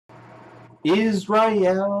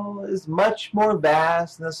Israel is much more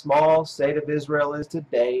vast than the small state of Israel is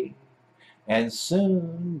today, and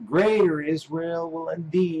soon greater Israel will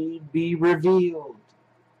indeed be revealed.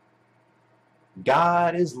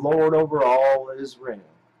 God is Lord over all Israel.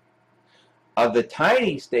 Of the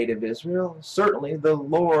tiny state of Israel, certainly the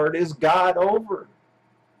Lord is God over.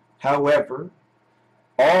 However,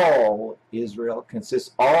 all Israel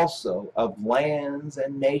consists also of lands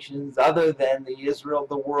and nations other than the Israel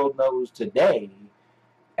the world knows today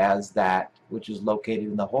as that which is located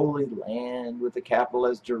in the Holy Land with the capital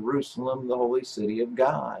as Jerusalem, the holy city of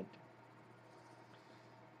God.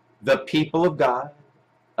 The people of God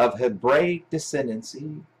of Hebraic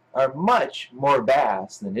descendancy are much more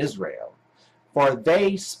vast than Israel, for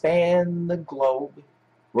they span the globe,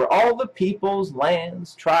 where all the peoples,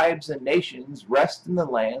 lands, tribes, and nations rest in the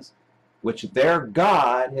lands which their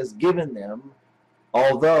God has given them,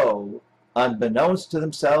 although unbeknownst to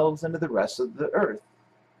themselves and to the rest of the earth.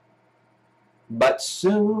 But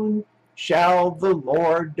soon shall the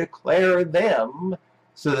Lord declare them,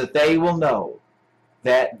 so that they will know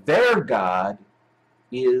that their God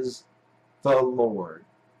is the Lord.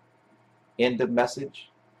 End of message.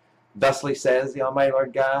 Thusly says the Almighty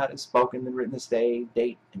Lord God, has spoken and written this day,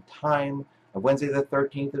 date, and time of Wednesday the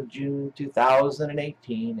 13th of June,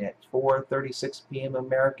 2018 at 4:36 p.m.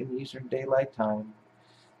 American Eastern Daylight Time,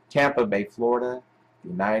 Tampa Bay, Florida, the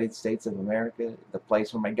United States of America, the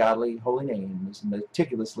place where my godly holy name is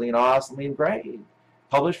meticulously and awesomely engraved.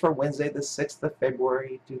 Published for Wednesday the 6th of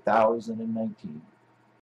February, 2019.